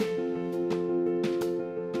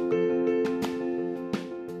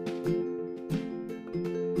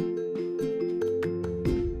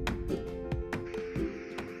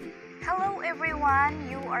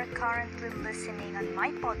listening on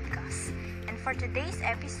my podcast. And for today's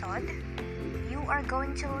episode, you are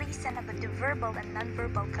going to listen about the verbal and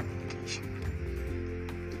nonverbal communication.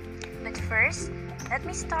 But first, let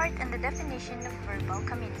me start on the definition of verbal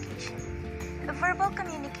communication. A verbal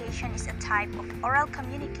communication is a type of oral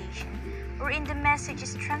communication wherein the message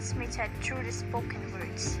is transmitted through the spoken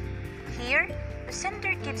words. Here, the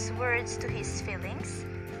sender gives words to his feelings,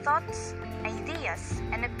 thoughts, ideas,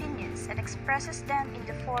 and opinions and expresses them in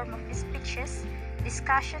the form of speeches,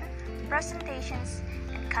 discussion, presentations,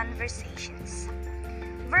 and conversations.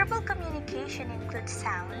 Verbal communication includes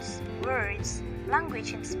sounds, words,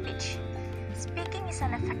 language, and speech. Speaking is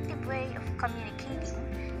an effective way of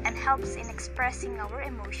communicating and helps in expressing our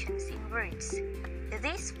emotions in words.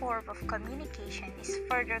 This form of communication is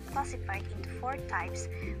further classified into 4 types,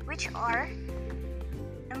 which are: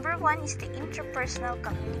 Number 1 is the interpersonal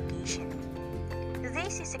communication.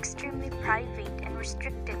 This is extremely private and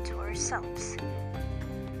restricted to ourselves.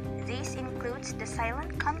 This includes the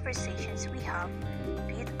silent conversations we have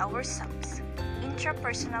with ourselves.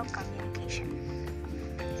 Intrapersonal communication.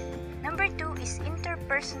 Number 2 is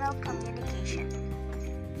interpersonal communication.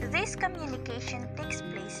 This communication takes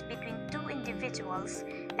place between 2 individuals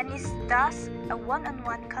and is thus a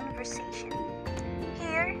one-on-one conversation.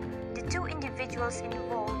 Here, the 2 individuals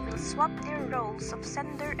involved will swap their roles of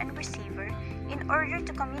sender and receiver in order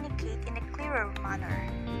to communicate in a clearer manner.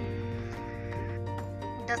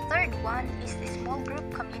 The third one is the small group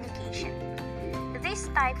communication. This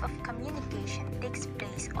type of communication takes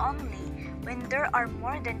place only when there are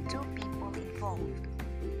more than 2 people involved.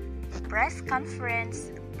 Press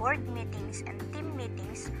conference, board meetings, and team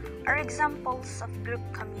meetings are examples of group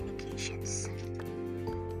communications.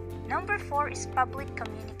 Number 4 is public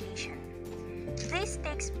communication. This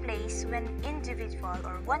takes place when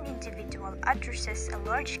one individual addresses a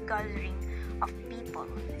large gathering of people.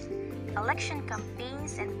 Election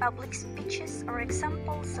campaigns and public speeches are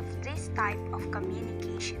examples of this type of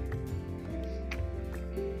communication.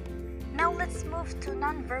 Now let's move to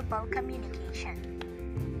nonverbal communication.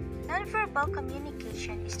 Nonverbal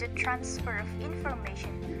communication is the transfer of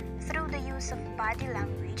information through the use of body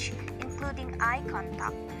language, including eye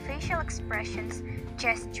contact, facial expressions,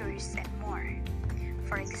 gestures, and more.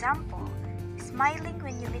 For example, smiling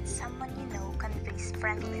when you meet someone you know conveys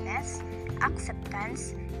friendliness,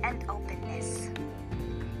 acceptance, and openness.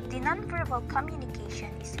 The nonverbal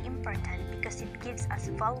communication is important because it gives us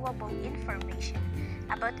valuable information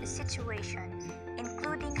about a situation,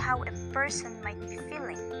 including how a person might be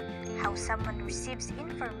feeling, how someone receives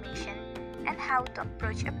information, and how to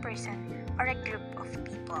approach a person or a group of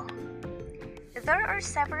people. There are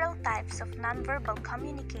several types of nonverbal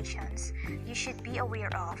communications you should be aware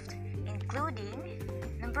of, including: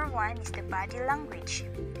 Number 1 is the body language.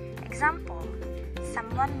 Example: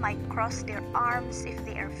 someone might cross their arms if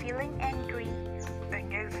they are feeling angry or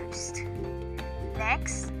nervous.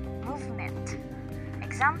 Next, movement.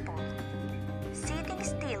 Example: sitting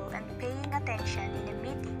still and paying attention in a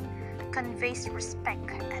meeting conveys respect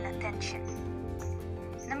and attention.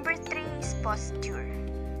 Number 3 is posture.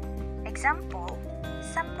 Example: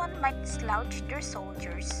 someone might slouch their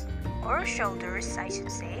shoulders, I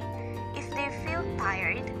should say, if they feel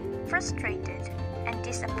tired, frustrated, and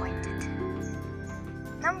disappointed.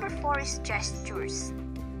 Number 4 is gestures.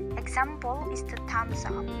 Example is the thumbs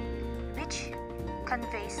up, which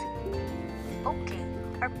conveys okay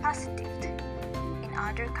or positive in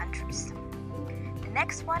other countries. The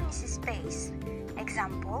next one is space.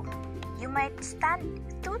 Example: you might stand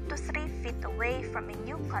 2 to 3 feet away from a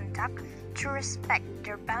new contact to respect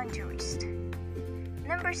their boundaries.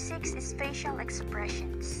 Number 6 is facial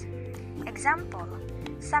expressions. Example: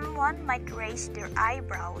 someone might raise their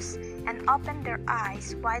eyebrows and open their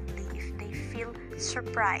eyes widely if they feel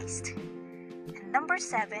surprised. And number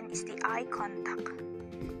 7 is the eye contact.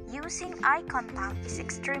 Using eye contact is an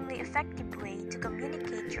extremely effective way to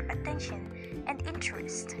communicate your attention and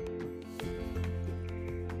interest.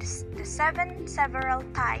 The 7 several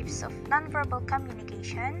types of nonverbal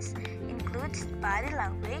communications includes body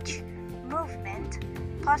language, movement,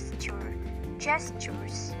 posture,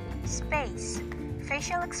 gestures, space,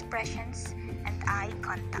 facial expressions, and eye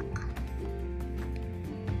contact.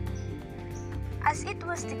 As it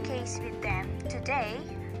was the case with them, today,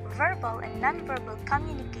 verbal and nonverbal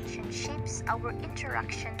communication shapes our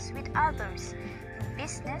interactions with others in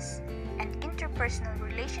business and interpersonal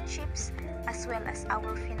relationships, as well as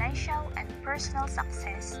our financial and personal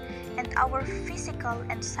success and our physical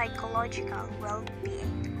and psychological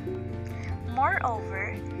well-being.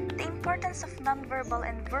 Moreover, the importance of nonverbal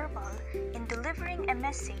and verbal in delivering a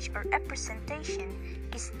message or a presentation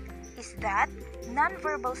is is that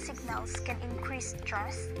nonverbal signals can increase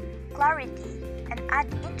trust, clarity, and add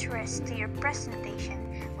interest to your presentation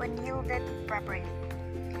when yielded properly.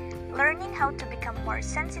 Learning how to become more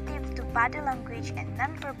sensitive to body language and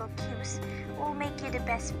nonverbal cues will make you the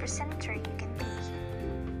best presenter you can be.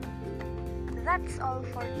 That's all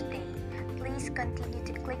for today. Please continue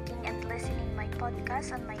to clicking and listening my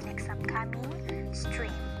podcast on my next upcoming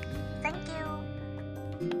stream. Thank you!